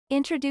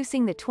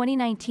Introducing the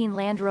 2019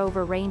 Land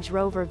Rover Range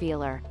Rover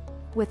Velar.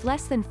 With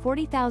less than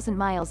 40,000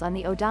 miles on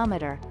the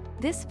odometer,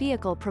 this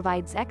vehicle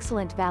provides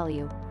excellent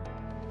value.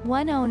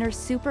 One owner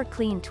super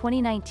clean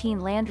 2019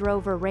 Land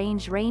Rover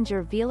Range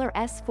Ranger Velar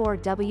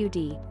S4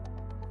 WD.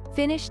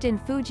 Finished in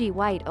Fuji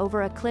white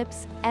over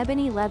Eclipse,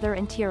 ebony leather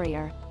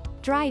interior.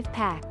 Drive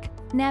pack.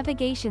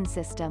 Navigation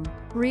system.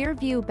 Rear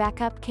view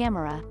backup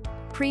camera.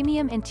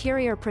 Premium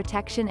interior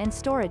protection and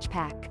storage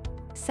pack.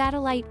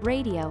 Satellite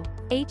radio.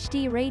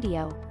 HD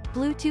radio.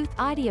 Bluetooth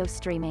audio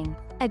streaming.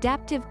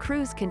 Adaptive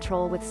cruise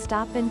control with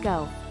stop and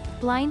go.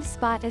 Blind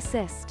spot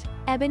assist.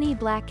 Ebony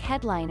black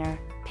headliner.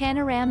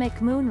 Panoramic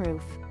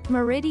moonroof.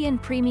 Meridian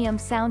premium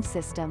sound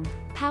system.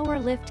 Power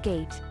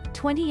liftgate.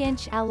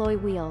 20-inch alloy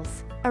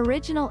wheels.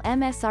 Original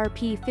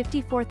MSRP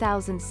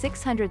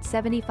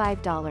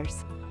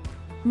 $54,675.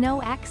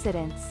 No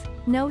accidents.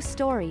 No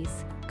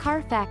stories.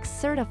 Carfax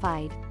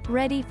certified.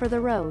 Ready for the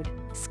road.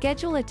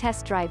 Schedule a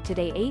test drive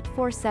today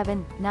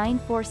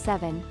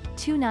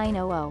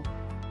 847-947-2900.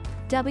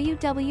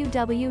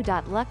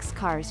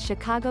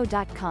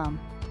 www.luxcarschicago.com.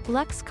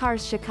 Lux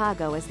Cars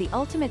Chicago is the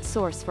ultimate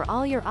source for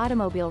all your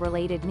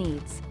automobile-related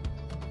needs.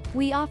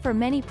 We offer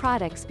many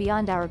products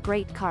beyond our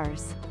great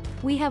cars.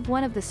 We have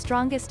one of the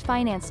strongest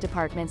finance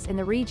departments in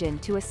the region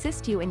to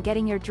assist you in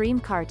getting your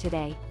dream car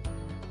today.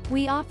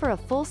 We offer a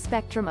full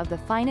spectrum of the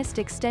finest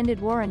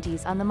extended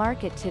warranties on the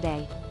market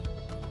today.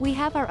 We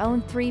have our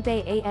own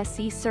 3-bay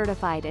ASE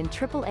certified and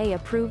AAA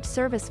approved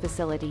service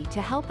facility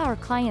to help our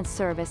clients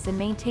service and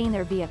maintain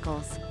their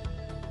vehicles.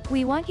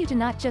 We want you to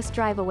not just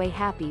drive away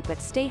happy but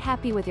stay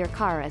happy with your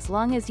car as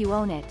long as you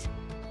own it.